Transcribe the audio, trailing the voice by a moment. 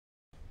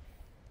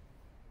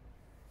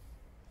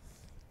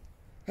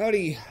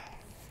Howdy,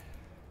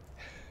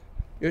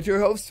 it's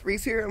your host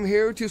Reese here. I'm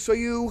here to show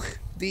you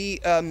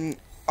the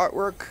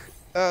artwork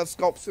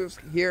sculptures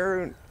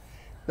here in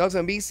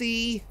Nelson,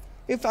 BC.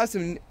 We found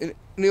some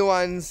new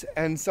ones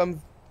and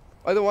some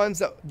other ones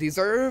that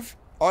deserve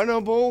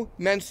honorable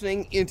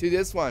mentioning into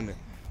this one.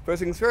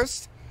 First things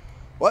first,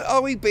 what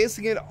are we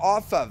basing it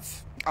off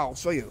of? I'll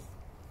show you.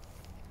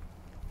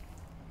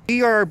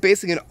 We are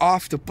basing it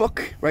off the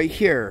book right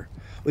here.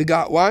 We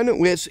got one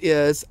which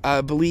is,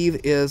 I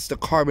believe, is the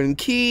Carbon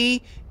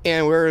Key.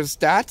 And where is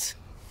that?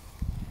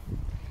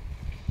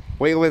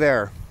 Way over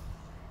there.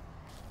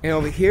 And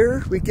over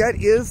here we get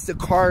is the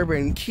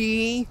Carbon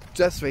Key,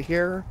 just right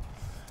here.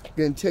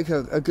 You're gonna take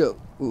a good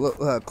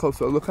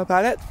closer look up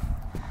at it.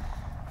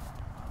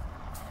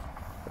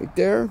 Right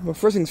there. Well,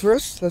 first things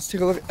first, let's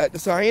take a look at the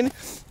sign.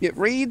 It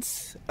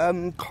reads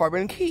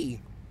Carbon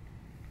Key.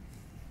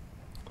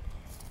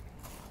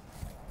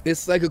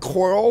 It's like a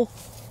coral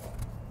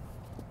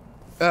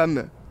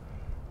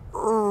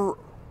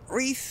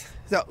wreath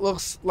that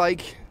looks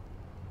like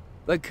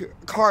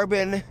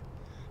carbon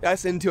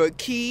that's into a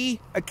key.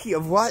 A key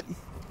of what?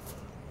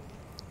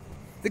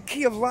 The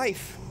key of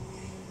life.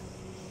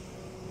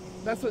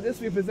 That's what this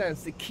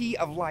represents, the key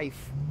of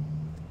life.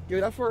 Give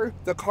it up for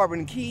the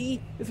Carbon Key.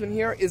 This one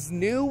here is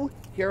new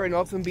here in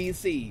Nelson,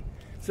 BC.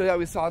 So that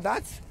we saw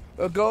that,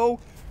 we'll go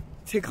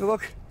take a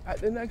look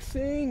at the next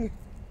thing.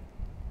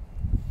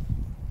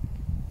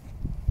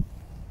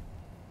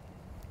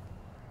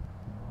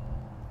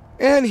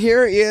 And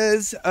here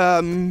is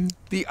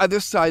the other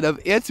side of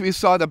it. We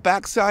saw the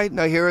back side,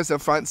 now here is the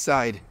front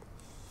side.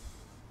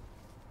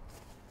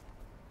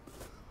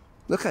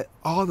 Look at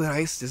all the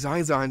nice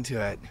designs onto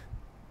it.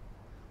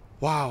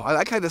 Wow, I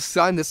like how the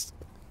sun just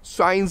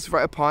shines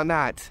right upon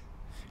that.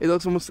 It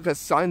looks almost like a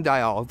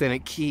sundial than a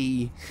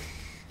key.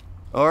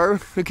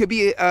 Or it could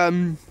be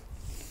the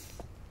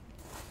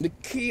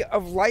key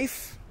of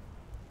life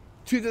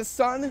to the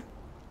sun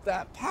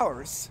that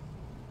powers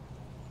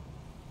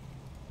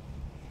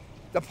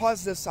the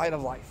positive side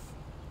of life.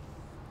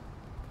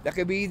 That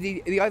could be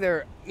the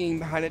other meaning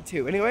behind it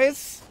too.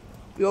 Anyways,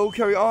 we'll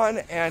carry on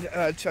and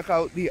check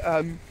out the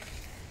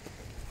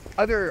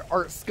other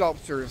art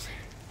sculptures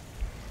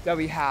that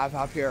we have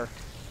up here.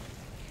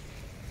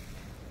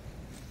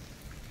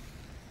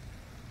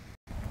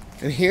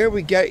 And here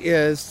we get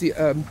is the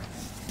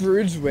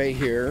bridgeway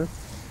here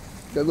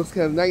that looks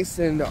kind of nice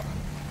and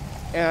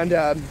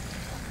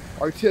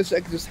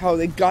artistic, just how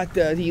they got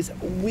these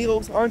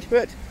wheels onto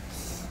it.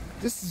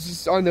 This is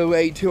just on the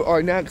way to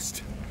our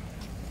next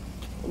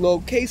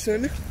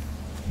location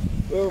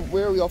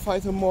where we'll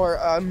find some more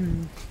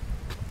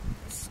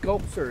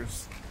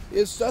sculptures.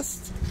 It's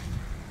just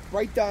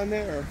right down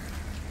there.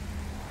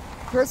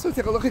 First we'll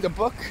take a look at the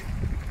book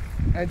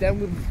and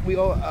then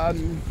we'll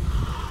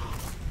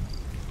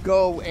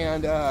go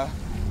and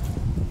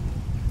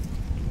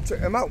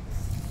check them out.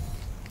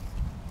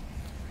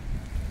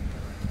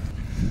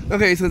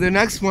 Okay, so the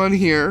next one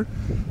here,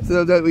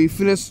 so that we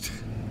finished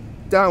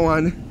that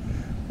one,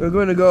 we're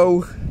going to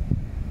go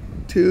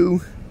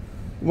to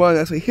one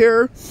that's right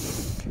here.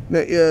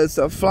 That is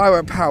the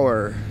Flower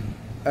Power.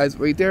 That's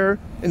right there.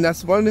 And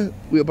that's the one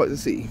we're about to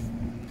see.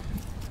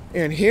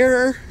 And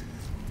here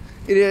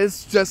it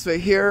is, just right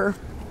here.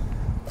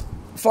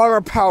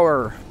 Flower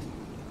Power.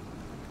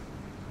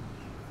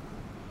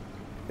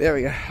 There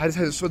we go. I just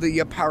had to show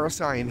the power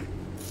sign.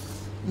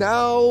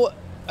 Now,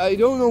 I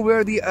don't know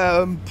where the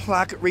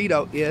plaque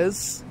readout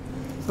is,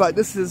 but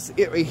this is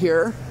it right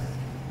here.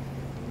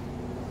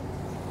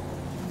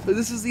 So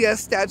this is the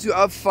statue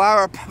of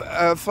Flower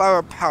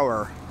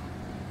Power.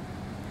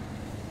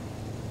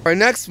 Our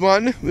next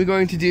one we're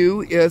going to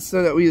do is,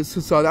 so that we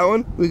saw that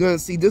one, we're going to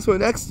see this one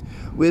next,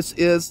 which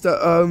is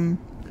the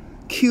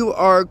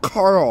QR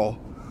Carl,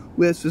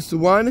 which is the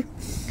one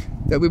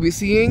that we'll be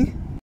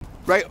seeing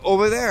right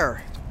over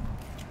there.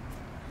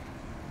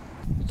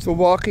 So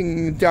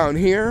walking down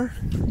here,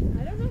 I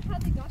don't know how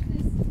they got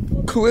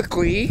this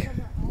quickly,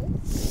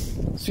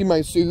 see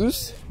my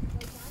shoes.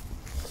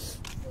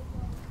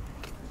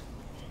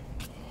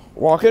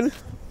 Walking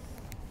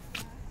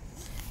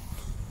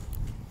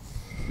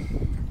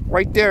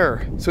right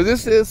there. So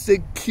this is the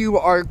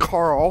QR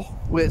Carl,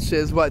 which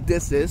is what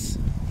this is.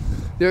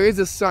 There is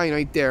a sign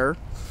right there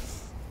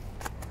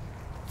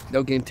that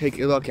we can take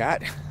a look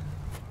at.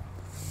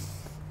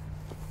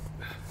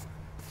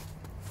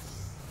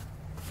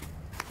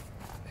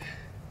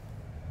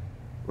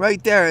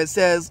 Right there it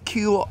says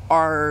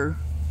QR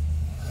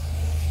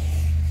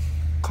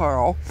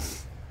Carl,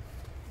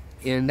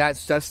 and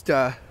that's just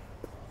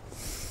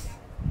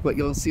what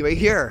you'll see right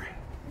here.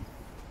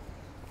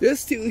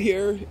 This too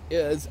here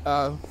is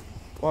one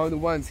of the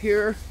ones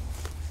here.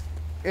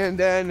 And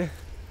then,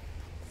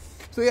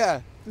 so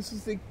yeah, this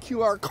is the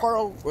QR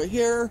Carl right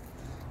here.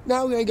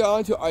 Now we're gonna go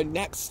on to our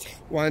next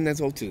one as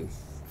well too,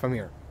 from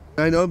here.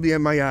 I know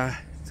behind my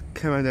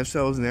camera that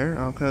shows in there,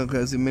 I'll kind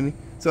of zoom in.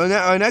 So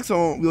our next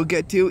one we'll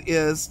get to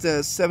is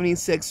the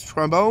 76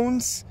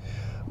 Trombones,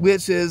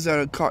 which is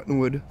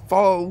Cottonwood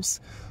Falls.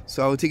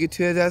 So I'll take you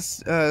to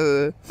this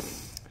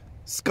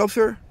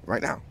sculpture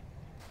right now.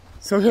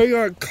 So here you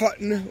are at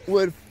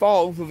Cottonwood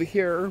Falls over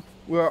here,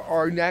 where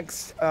our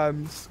next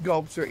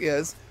sculpture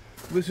is,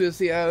 which is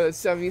the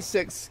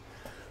 76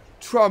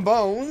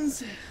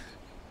 trombones.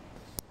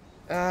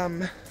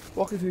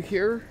 Walking through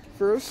here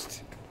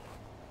first.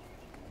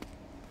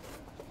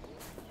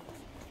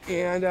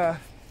 And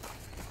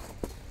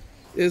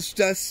it's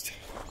just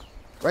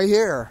right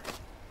here.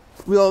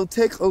 We'll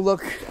take a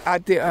look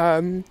at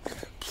the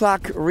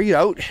plaque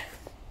readout,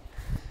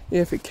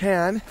 if it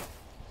can.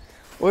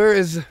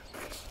 Where's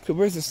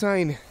the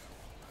sign?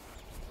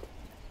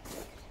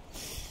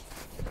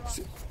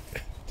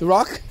 The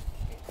rock?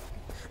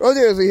 Oh,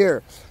 there's it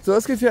here. So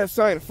let's get to that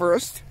sign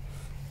first.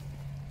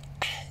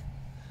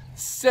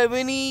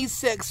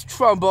 76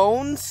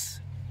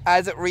 trombones,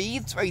 as it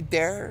reads right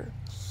there.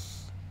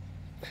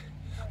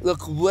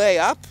 Look way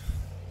up.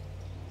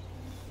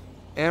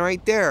 And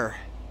right there.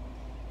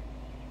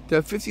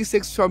 The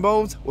 56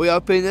 trombones way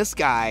up in the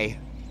sky.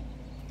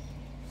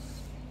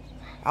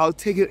 I'll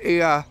take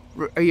a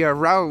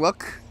round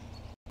look.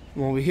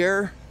 Over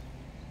here.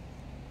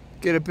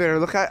 Get a better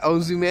look at it.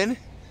 I'll zoom in.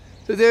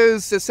 So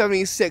there's the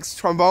 76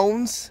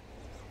 trombones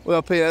way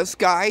up in the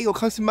sky. What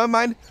comes to my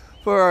mind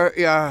for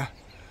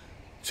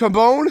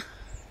trombone?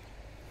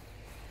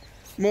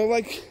 More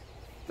like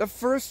the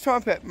first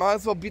trumpet. Might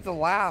as well be the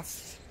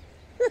last.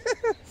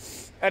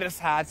 I just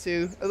had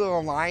to. A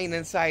little line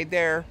inside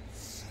there.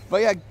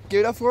 But yeah,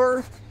 give it up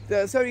for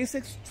the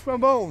 76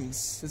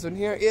 trombones. This one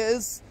here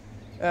is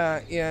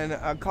in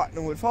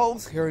Cottonwood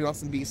Falls, here in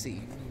Nelson,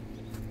 BC.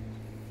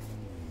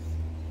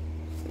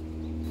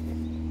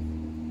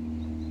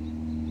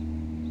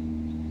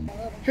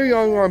 Here we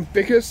are on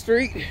Baker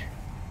Street.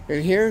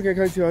 And here we're going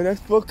to go to our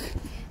next book.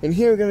 And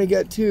here we're going to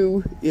get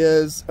to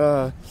is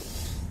the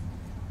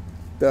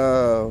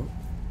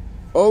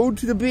Ode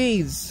to the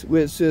Bees,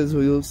 which is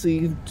what you'll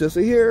see just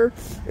here.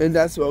 And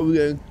that's what we're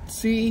going to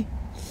see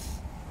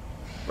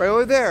right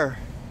over there.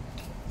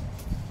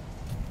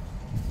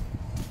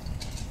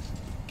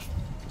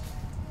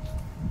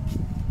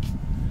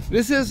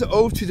 This is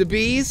Ode to the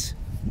Bees.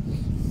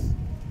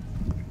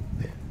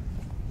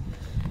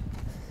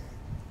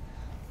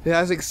 It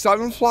has like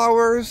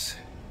sunflowers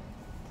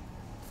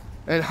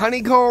and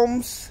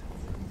honeycombs.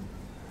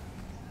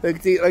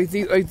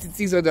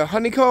 These are the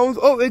honeycombs.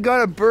 Oh, we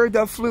got a bird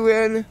that flew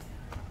in.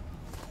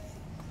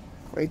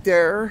 Right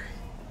there.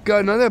 Got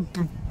another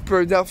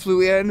bird that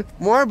flew in.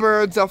 More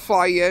birds that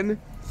fly in.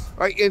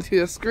 Right into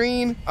the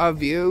screen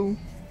of you.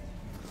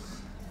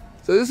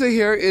 So this right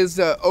here is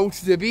the Ode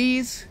to the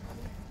Bees.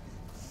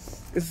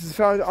 This is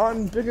found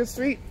on Baker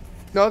Street,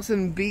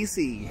 Nelson,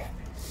 BC.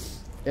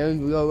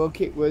 And we'll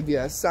locate where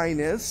the sign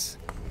is.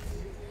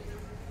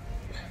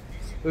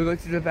 We'll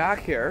look to the back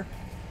here.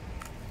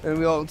 And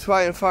we'll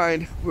try and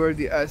find where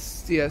the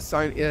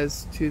sign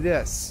is to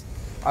this.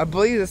 I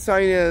believe the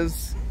sign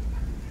is,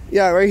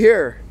 yeah, right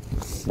here.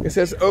 It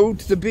says Ode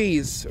to the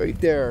Bees right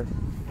there.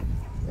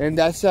 And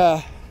that's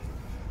well,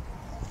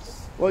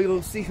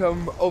 you'll see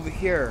from over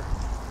here.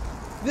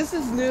 This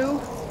is new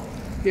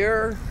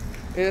here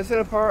in the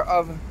center part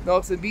of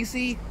Nelson,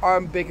 BC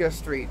on Baker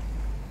Street.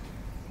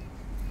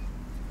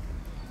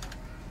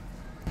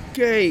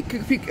 Okay,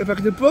 quick peek back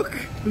at the book.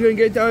 We're gonna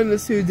get down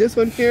to this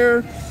one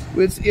here,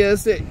 which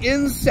is the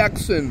in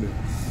section,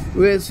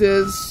 which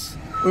is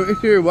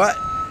here what?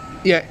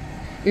 Yeah,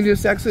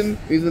 intersection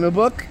is in the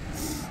book,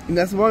 and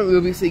that's the one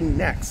we'll be seeing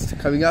next,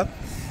 coming up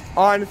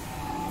on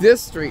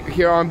this street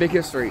here on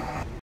Baker Street.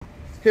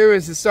 Here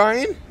is the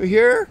sign right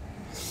here,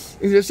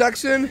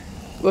 intersection.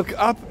 Look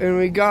up, and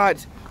we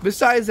got,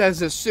 besides as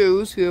the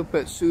shoes, who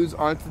put shoes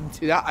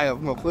onto that? I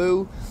have no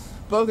clue.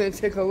 But we're gonna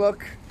take a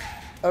look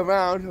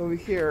around over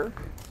here.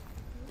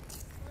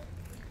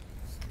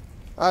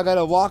 I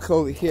gotta walk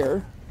over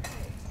here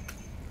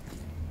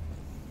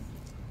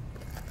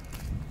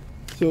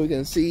so we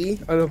can see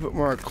a little bit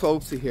more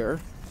closely here.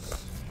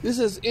 This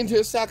is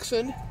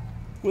intersection,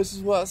 which is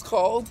what it's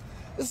called.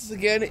 This is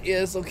again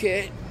is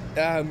located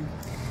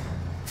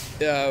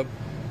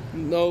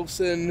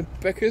Nelson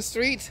Baker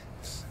Street,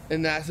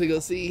 and that's what you'll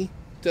see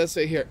just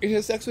right here.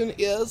 Intersection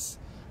is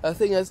a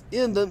thing that's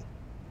in the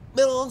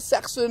middle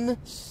section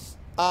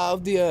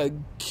of the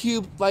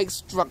cube-like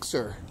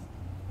structure.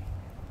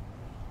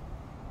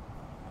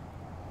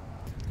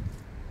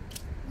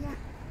 Yeah.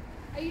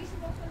 I usually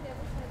walk on the other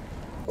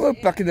side. We're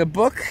back in the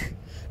book,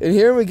 and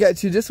here we get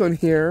to this one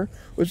here,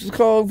 which is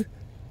called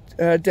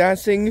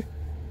Dancing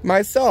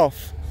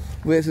Myself,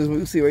 which is what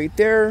you see right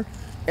there.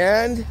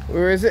 And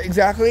where is it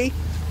exactly?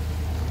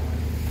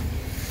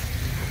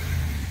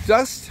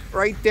 Just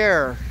right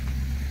there.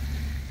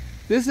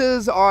 This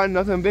is on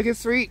Nelson Baker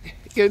Street.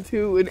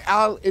 Into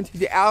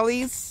the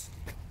alleys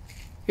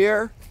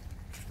here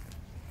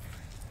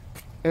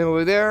and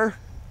over there,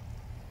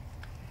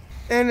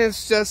 and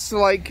it's just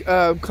like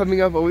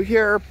coming up over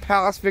here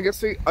past Baker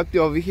Street up to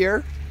over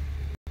here.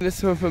 And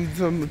this one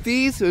from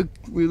these,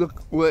 we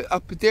look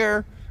up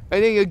there. I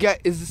think you'll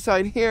get is the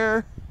sign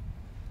here.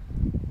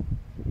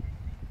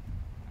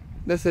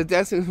 That's a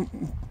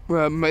Dancing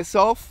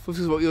Myself, which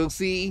is what you'll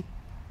see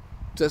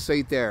just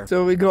right there.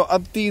 So we go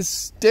up these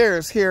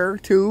stairs here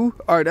to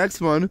our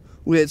next one,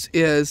 which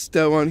is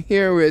the one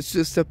here, which is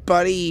just a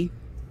Buddy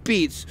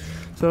Beach.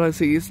 So let's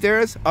see these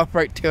stairs up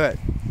right to it.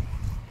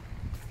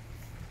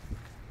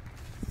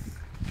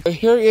 So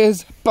here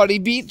is Buddy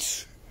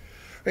Beach.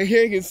 Right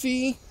here you can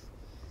see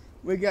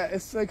we got,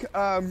 it's like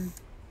a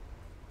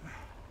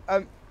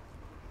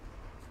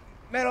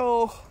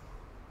metal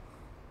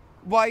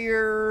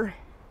wire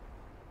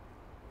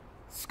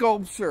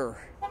sculpture,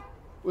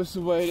 which is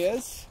what it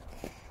is.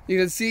 You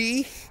can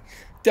see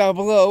down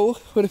below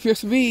what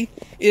appears to be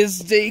is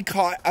they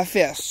caught a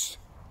fish.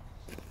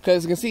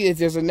 Because you can see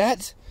there's a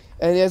net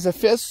and there's a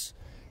fish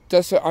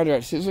just under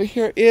it. So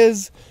here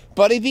is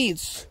Buddy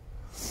Beach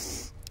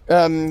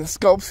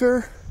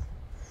sculpture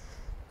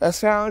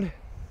that's found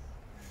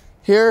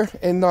here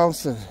in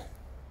Nelson.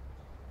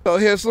 So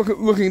here's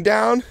looking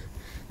down,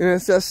 and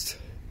it's just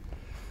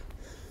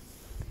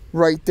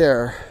right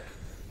there.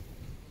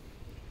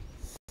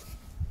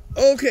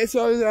 Okay,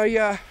 so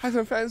I have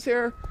some friends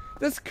here.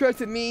 This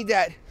corrected me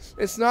that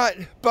it's not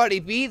Buddy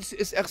Beach,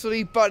 it's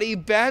actually Buddy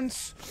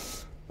Bench.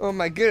 Oh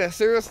my goodness,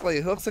 seriously,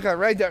 it looks like I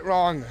read that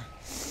wrong.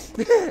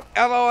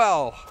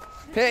 LOL.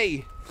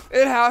 Hey,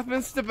 it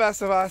happens to the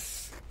best of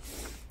us.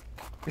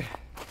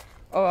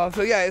 Oh well,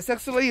 so yeah, it's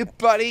actually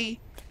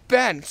Buddy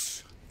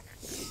Bench,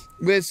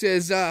 which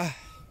is the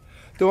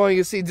one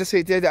you see just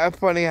right there that I'm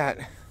pointing at.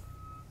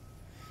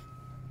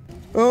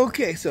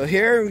 Okay, so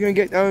here we're gonna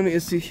get down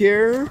to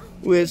here,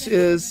 which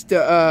is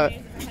the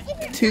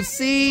to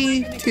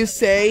see, to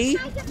say,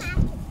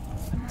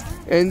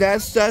 and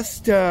that's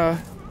just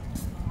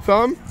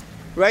from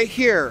right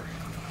here.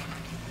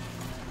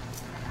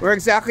 Where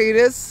exactly it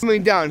is?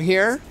 Coming down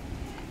here.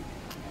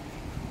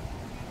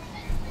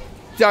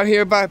 Down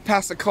here by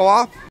past the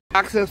co-op.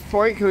 Access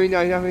point coming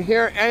down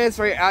here, and it's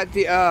right at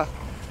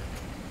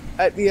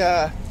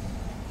the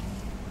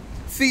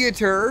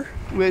theater,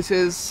 which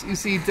is, you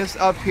see just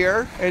up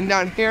here, and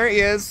down here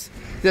is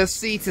the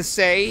see to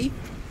say,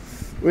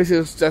 which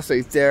is just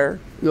right there.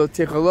 You'll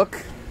take a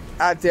look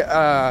at the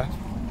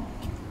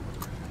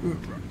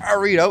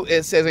Arito.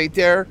 It says right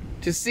there,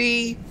 to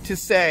see to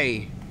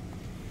say.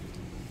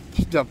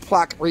 The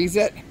plaque reads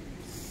it,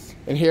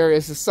 and here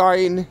is the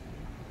sign.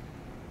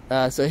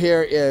 So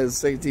here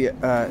is like the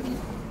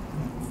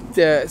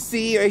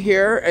C right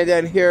here, and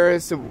then here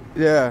is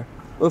the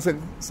looks like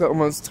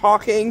someone's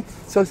talking.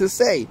 So to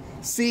say,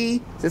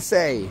 C to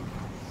say,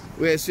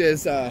 which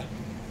is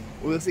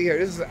we'll see here.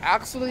 This is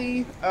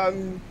actually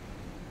the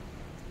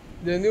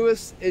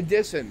newest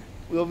edition.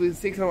 We'll be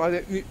seeing some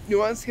other new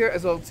ones here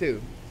as well too.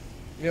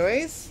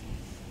 Anyways,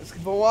 let's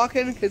keep on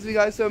walking because we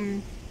got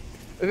a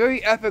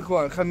very epic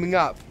one coming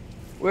up.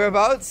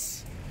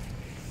 Whereabouts?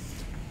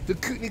 The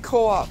Kootenai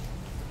Co-op.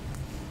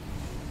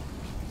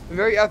 A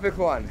very epic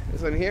one.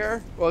 This one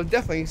here will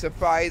definitely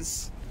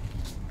surprise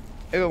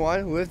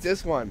everyone with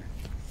this one.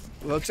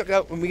 We'll check it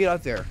out when we get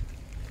out there.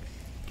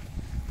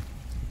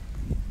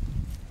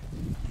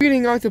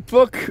 Reading out the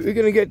book, we're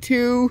gonna get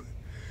to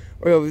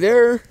right over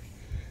there.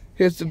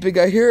 Here's the big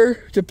guy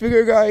here, the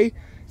bigger guy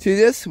to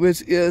this,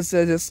 which is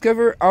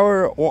Discover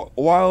Our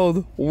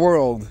Wild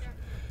World.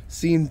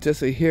 Seen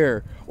just right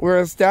here. Where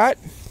is that?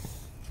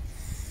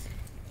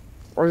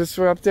 Or just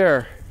right up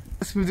there.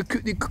 That's where the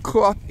Kootenai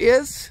Co-op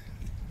is.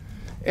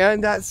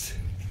 And that's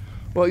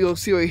what you'll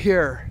see right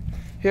here.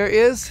 Here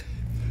is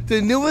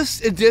the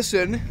newest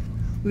edition.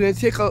 We're going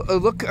to take a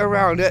look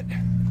around it.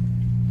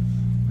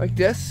 Like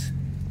this.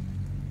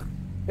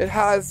 It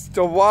has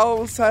the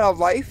wild side of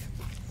life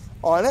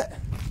on it.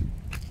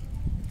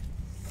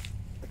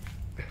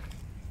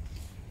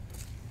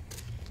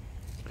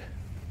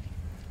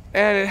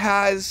 And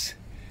it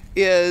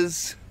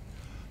is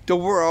the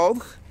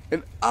world.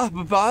 And up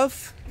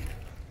above,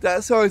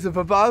 that's always up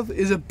above,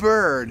 is a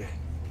bird.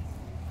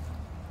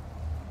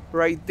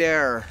 Right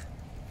there.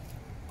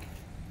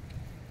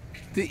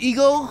 The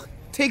eagle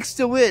takes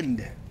the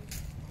wind.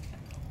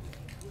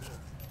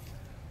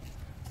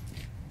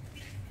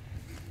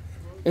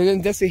 And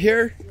then this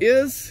here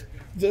is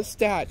the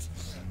stats.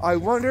 I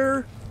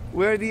wonder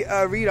where the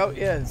readout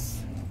is.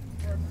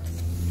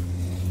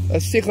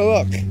 Let's take a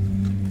look.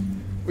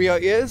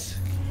 Readout is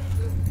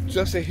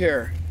just right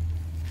here.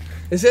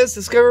 It says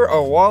Discover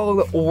a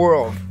Wild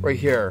World right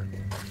here.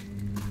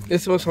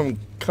 This was from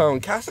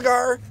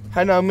Castlegar,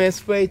 had now made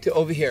its way to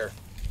over here.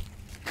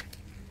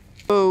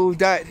 So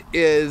that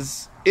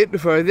is it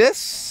for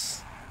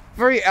this.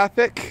 Very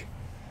epic.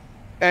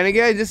 And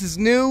again, this is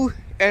new,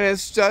 and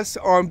it's just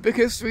on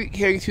Baker Street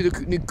heading to the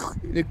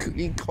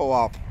Kootenai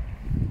Co-op.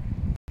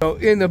 So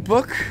in the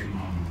book,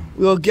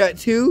 we'll get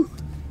to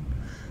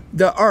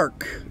the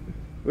Ark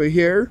right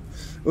here.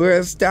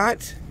 Whereas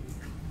that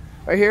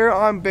right here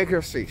on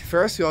Baker Street.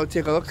 First, we'll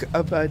take a look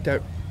up at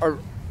the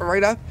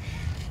right up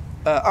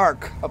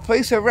Ark, a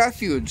place of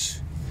refuge.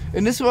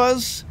 And this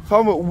was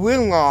from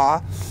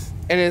Winlaw,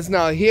 and it's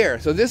now here.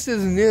 So this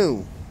is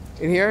new.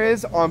 And here it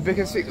is on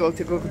Baker Street. Go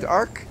take a look at the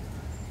Ark.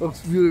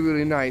 Looks really,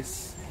 really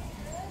nice.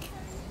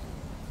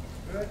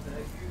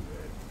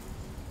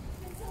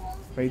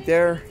 Right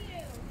there.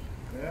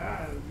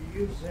 Yeah,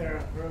 you used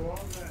there for a long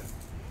time.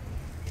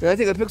 And I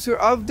take a picture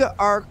of the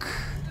Ark.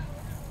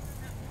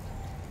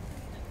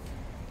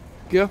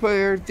 Get up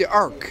there, the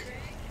Ark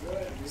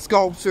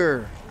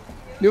sculpture,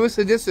 newest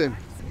edition.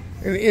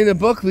 And in the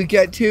book, we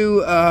get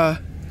to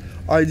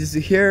just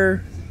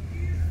here.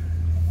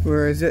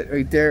 Where is it?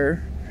 Right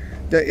there.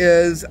 That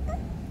is,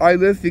 I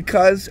live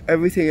because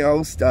everything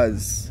else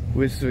does,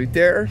 which is right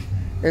there.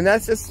 And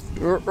that's just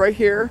right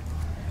here.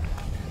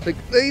 Like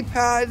lily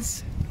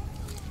pads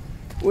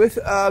with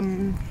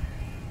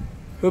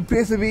what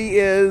basically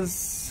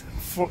is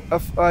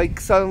like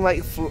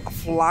sunlight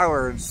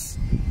flowers.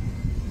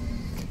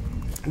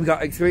 We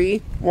got like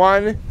 3,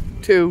 1,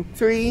 2,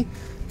 3,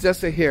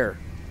 just right here.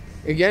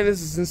 Again,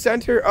 this is in the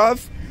center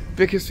of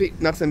Baker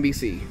Street, Knoxon,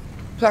 BC.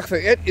 Plaque for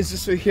it is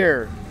just right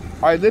here.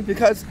 I live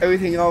because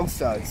everything else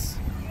does.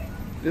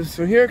 This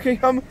from here can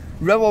come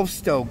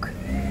Revelstoke.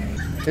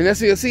 And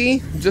as you'll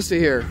see, just right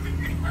here.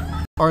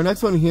 Our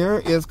next one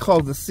here is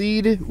called The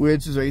Seed,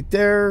 which is right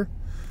there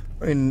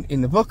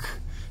in the book.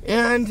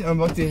 And I'm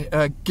about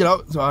to get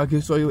out so I can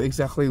show you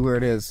exactly where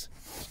it is.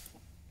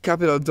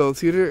 Capital Adult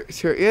Theater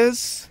here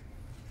is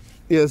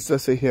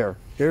just right here.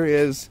 Here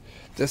is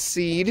The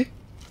Seed.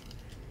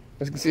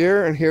 As you can see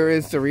here, and here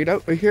is the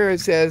readout. Right here it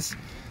says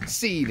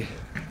Seed.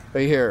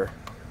 Right here.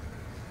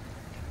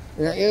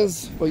 And that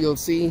is what you'll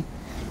see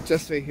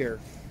just right here.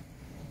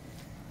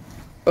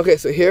 Okay,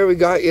 so here we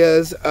got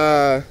is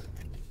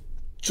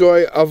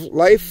Joy of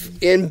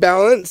Life in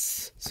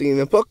Balance. See in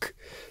the book.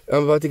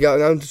 I'm about to go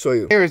down to show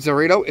you. Here is the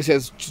readout. It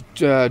says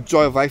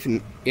Joy of Life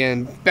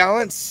in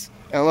Balance.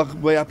 And look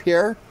way up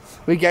here.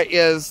 We get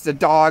is the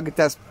dog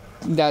that's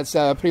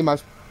pretty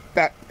much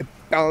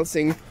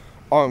balancing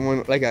on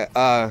one, like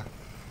a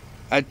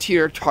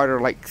teeter-totter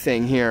like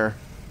thing here.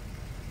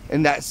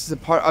 And that's the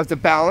part of the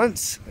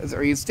balance as it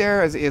reads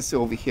there as it is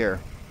over here.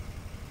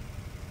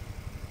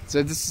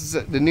 So this is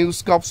the new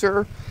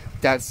sculpture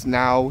that's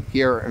now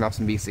here in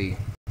Knoxon, BC.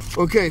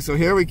 Okay, so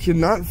here we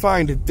cannot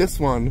find it. This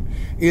one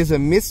is a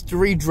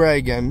mystery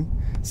dragon.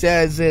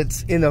 Says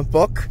it's in a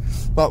book,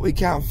 but we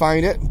can't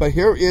find it. But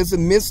here is a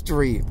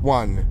mystery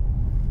one.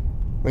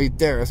 Right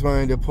there. I just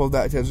wanted to pull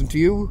that attention to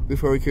you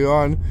before we go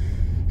on.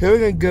 Here we're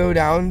going to go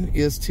down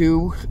is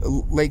to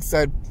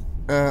Lakeside,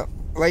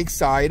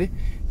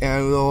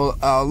 and we'll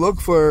look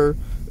for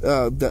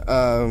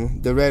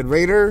the Red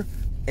Raider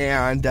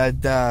and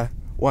the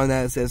one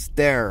that says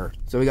there.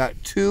 So we got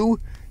 2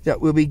 that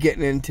we'll be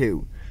getting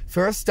into.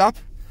 First up,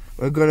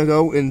 we're gonna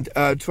go and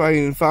try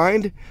and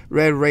find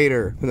Red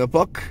Raider in the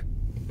book,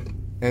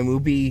 and we'll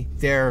be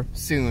there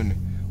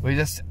soon. We're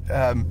just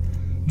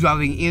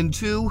driving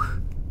into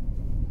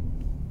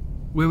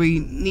where we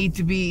need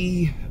to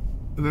be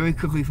very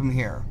quickly from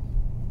here.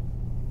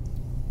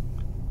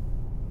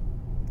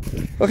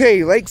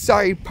 Okay,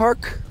 Lakeside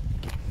Park,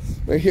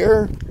 right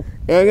here.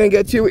 And I'm gonna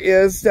get to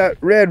is that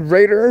Red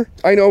Raider.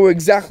 I know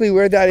exactly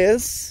where that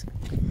is.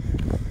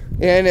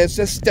 And it's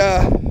just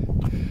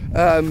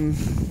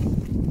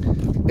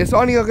it's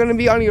on your gonna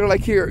be on your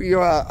like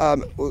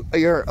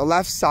your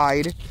left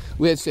side,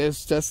 which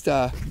is just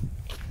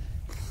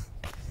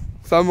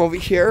from over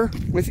here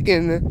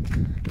within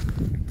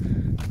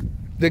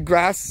the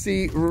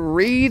grassy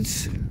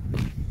reeds.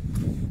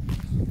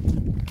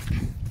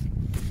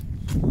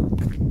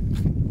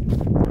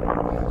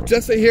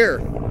 Just right here.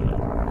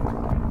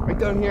 Right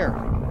down here.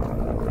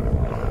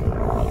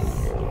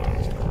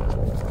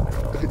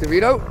 Look at the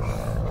readout.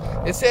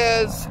 It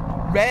says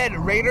Red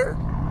Raider.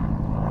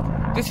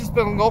 This has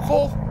been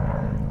local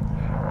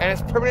and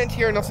it's permanent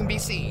here in Knoxon,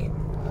 BC.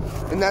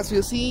 And that's what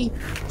you'll see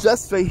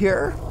just right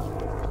here.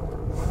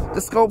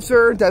 The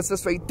sculpture that's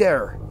just right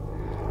there.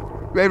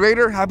 Red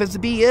Raider happens to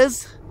be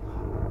is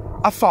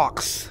a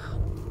fox.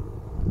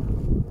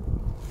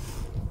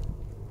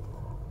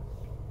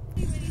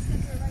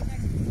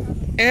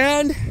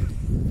 And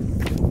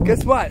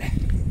guess what?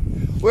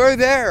 We're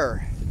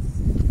there.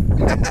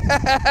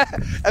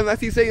 I'm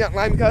actually saying that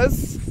line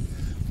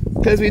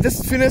because we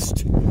just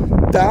finished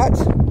that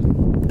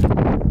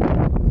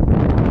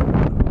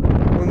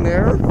one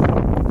there.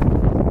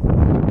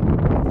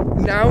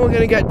 Now we're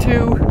gonna get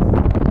to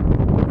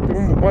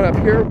one up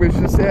here which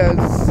just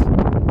says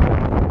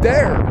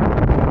there.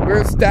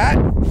 Where's that?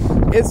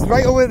 It's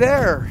right over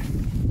there.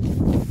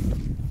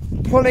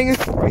 Pointing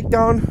it right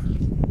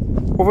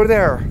down over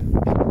there.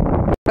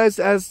 As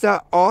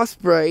that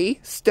osprey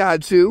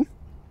statue,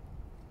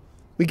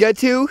 we get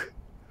to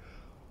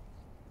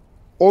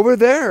over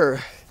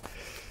there.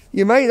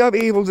 You might not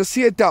be able to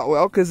see it that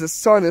well because the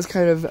sun is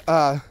kind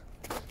of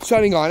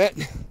shining on it,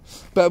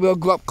 but we'll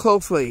go up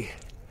closely.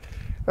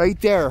 Right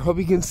there, hope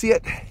you can see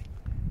it.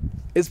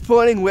 It's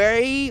pointing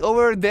way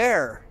over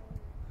there.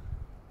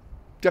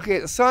 Looking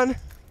at the sun.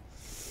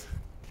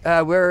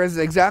 Where is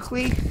it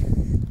exactly?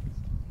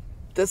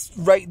 That's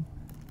right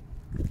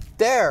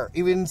there.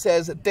 Even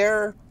says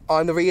there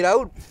on the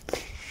readout.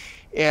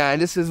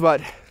 And this is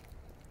what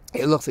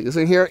it looks like. This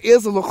one here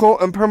is a local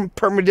and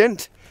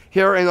permanent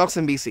here in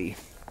Knoxon, BC.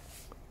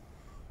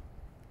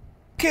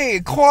 Okay,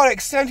 Aquatic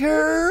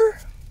Center.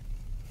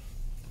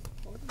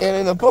 And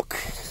in the book,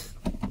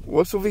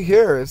 what's over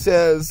here? It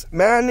says,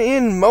 Man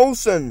in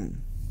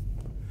Motion.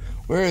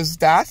 Where is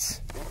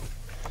that?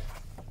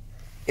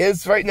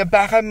 It's right in the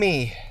back of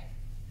me.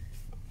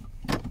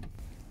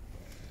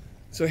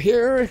 So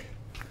here,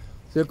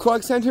 the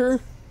Aquatic Center,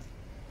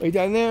 right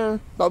down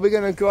there. Probably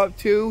gonna go up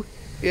to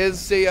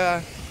is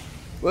the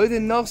where the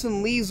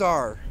Nelson Leaves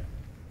are.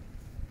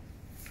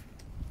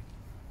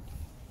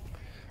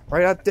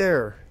 Right up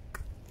there.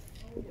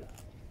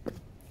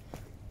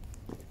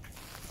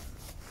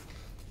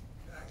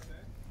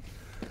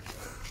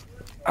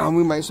 I'll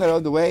move my side out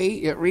of the way.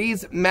 It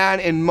reads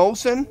Man in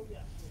Motion.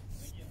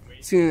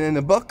 Seen it in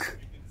the book.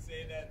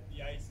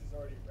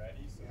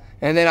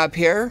 And then up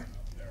here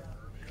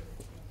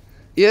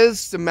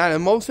is the Man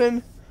in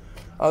Motion.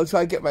 I'll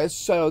try to get my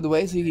side out of the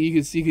way so you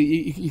can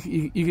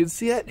see you can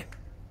see it.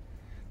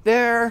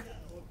 There.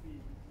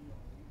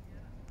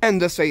 And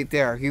this right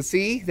there. You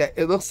see that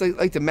it looks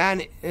like the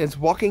man is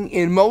walking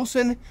in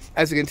motion,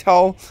 as you can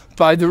tell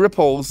by the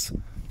ripples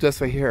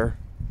just right here.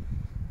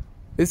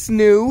 It's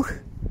new.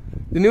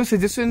 The newest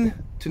addition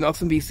to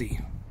Nelson,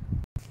 BC.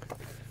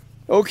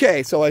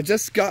 Okay, so I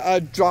just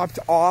got dropped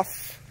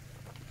off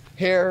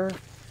here.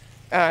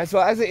 So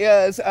as it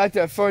is,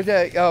 for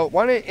the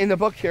one in the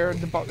book here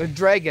about the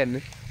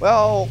dragon,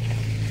 well,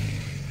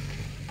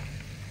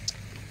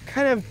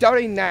 kind of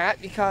doubting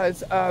that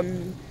because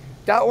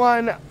that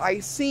one I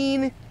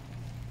seen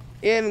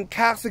in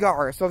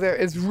Castlegar. So there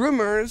is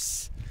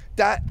rumors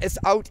that it's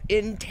out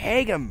in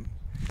Tagum.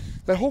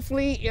 But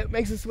hopefully it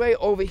makes its way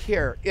over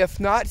here. If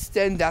not,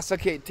 then that's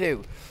okay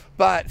too.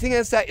 But the thing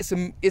is that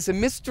it's a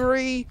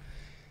mystery.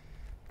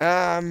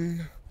 But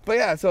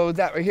yeah, so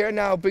that right here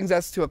now brings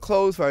us to a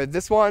close for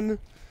this one.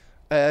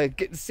 Get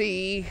to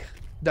see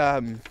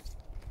the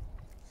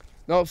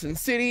Nelson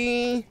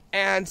City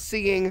and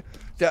seeing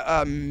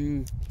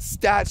the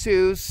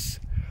statues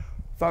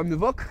from the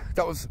book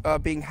that was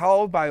being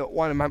held by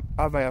one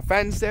of my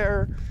friends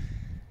there.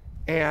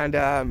 And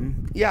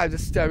yeah,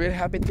 just really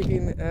happy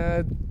taking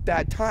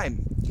that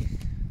time.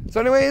 So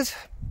anyways,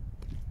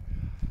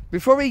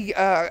 before we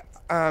I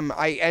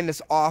end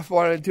this off,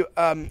 what I wanted to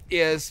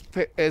is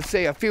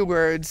say a few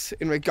words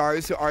in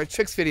regards to our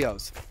tricks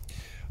videos.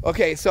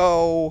 Okay,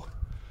 so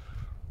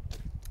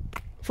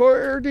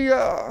for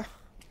the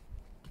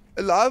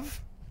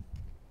love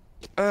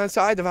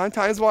side, the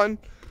Valentine's one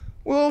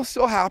will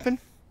still happen.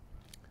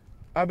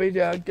 I'll be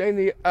getting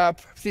the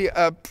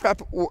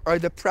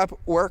prep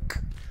work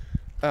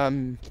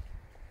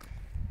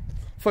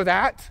for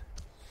that,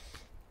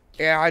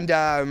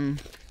 and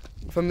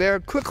from there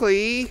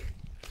quickly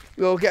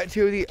we'll get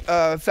to the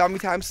family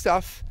time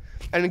stuff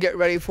and get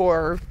ready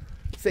for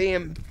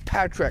St.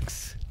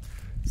 Patrick's.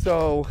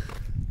 So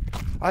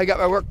I got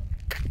my work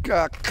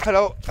cut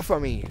out for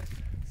me.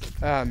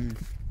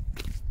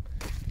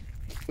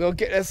 We'll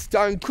get this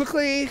done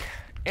quickly,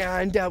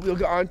 and we'll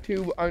get on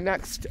to our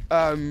next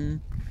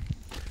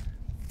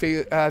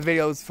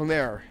videos from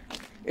there.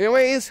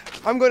 Anyways,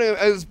 I'm going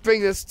to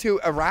bring this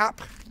to a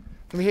wrap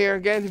from here.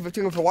 Again, thank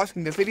you for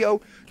watching this video.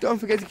 Don't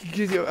forget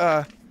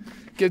to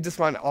give this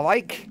one a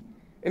like.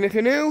 And if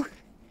you're new,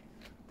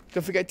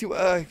 don't forget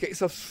to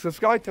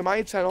subscribe to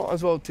my channel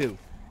as well too.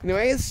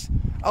 Anyways,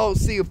 I'll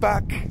see you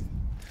back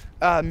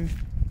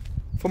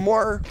for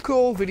more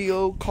cool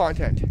video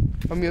content.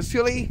 I'm yours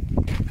truly,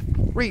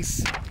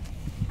 Reese.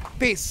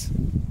 Peace.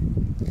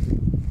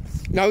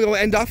 Now we're going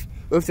to end off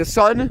with the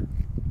sun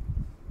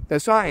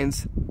that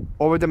shines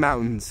over the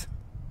mountains.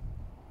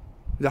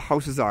 The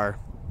houses are.